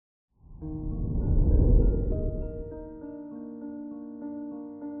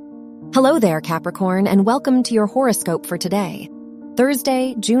Hello there, Capricorn, and welcome to your horoscope for today,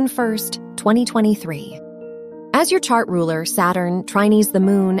 Thursday, June 1st, 2023. As your chart ruler, Saturn, trines the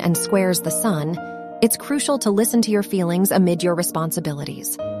moon and squares the sun, it's crucial to listen to your feelings amid your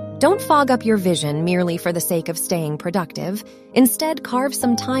responsibilities. Don't fog up your vision merely for the sake of staying productive. Instead, carve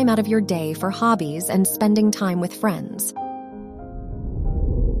some time out of your day for hobbies and spending time with friends.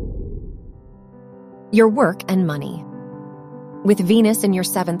 Your work and money. With Venus in your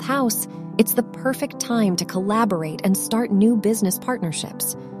 7th house, it's the perfect time to collaborate and start new business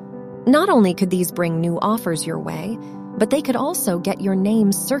partnerships. Not only could these bring new offers your way, but they could also get your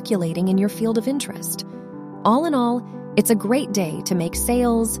name circulating in your field of interest. All in all, it's a great day to make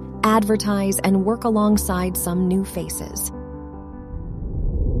sales, advertise, and work alongside some new faces.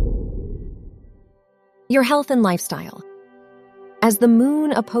 Your health and lifestyle. As the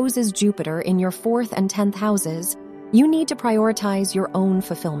moon opposes Jupiter in your 4th and 10th houses, you need to prioritize your own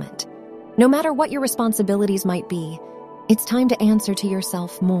fulfillment. No matter what your responsibilities might be, it's time to answer to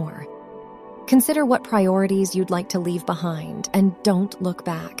yourself more. Consider what priorities you'd like to leave behind and don't look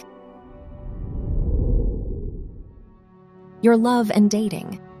back. Your love and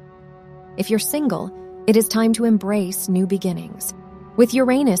dating. If you're single, it is time to embrace new beginnings. With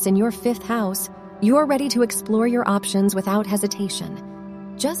Uranus in your 5th house, you're ready to explore your options without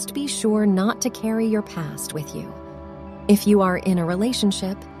hesitation. Just be sure not to carry your past with you. If you are in a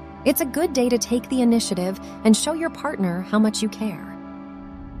relationship, it's a good day to take the initiative and show your partner how much you care.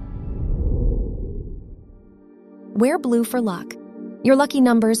 Wear blue for luck. Your lucky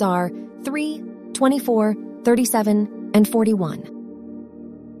numbers are 3, 24, 37, and 41.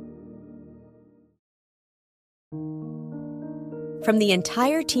 From the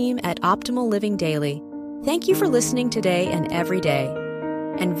entire team at Optimal Living Daily, thank you for listening today and every day.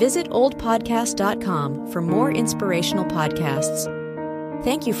 And visit oldpodcast.com for more inspirational podcasts.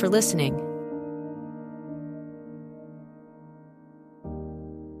 Thank you for listening.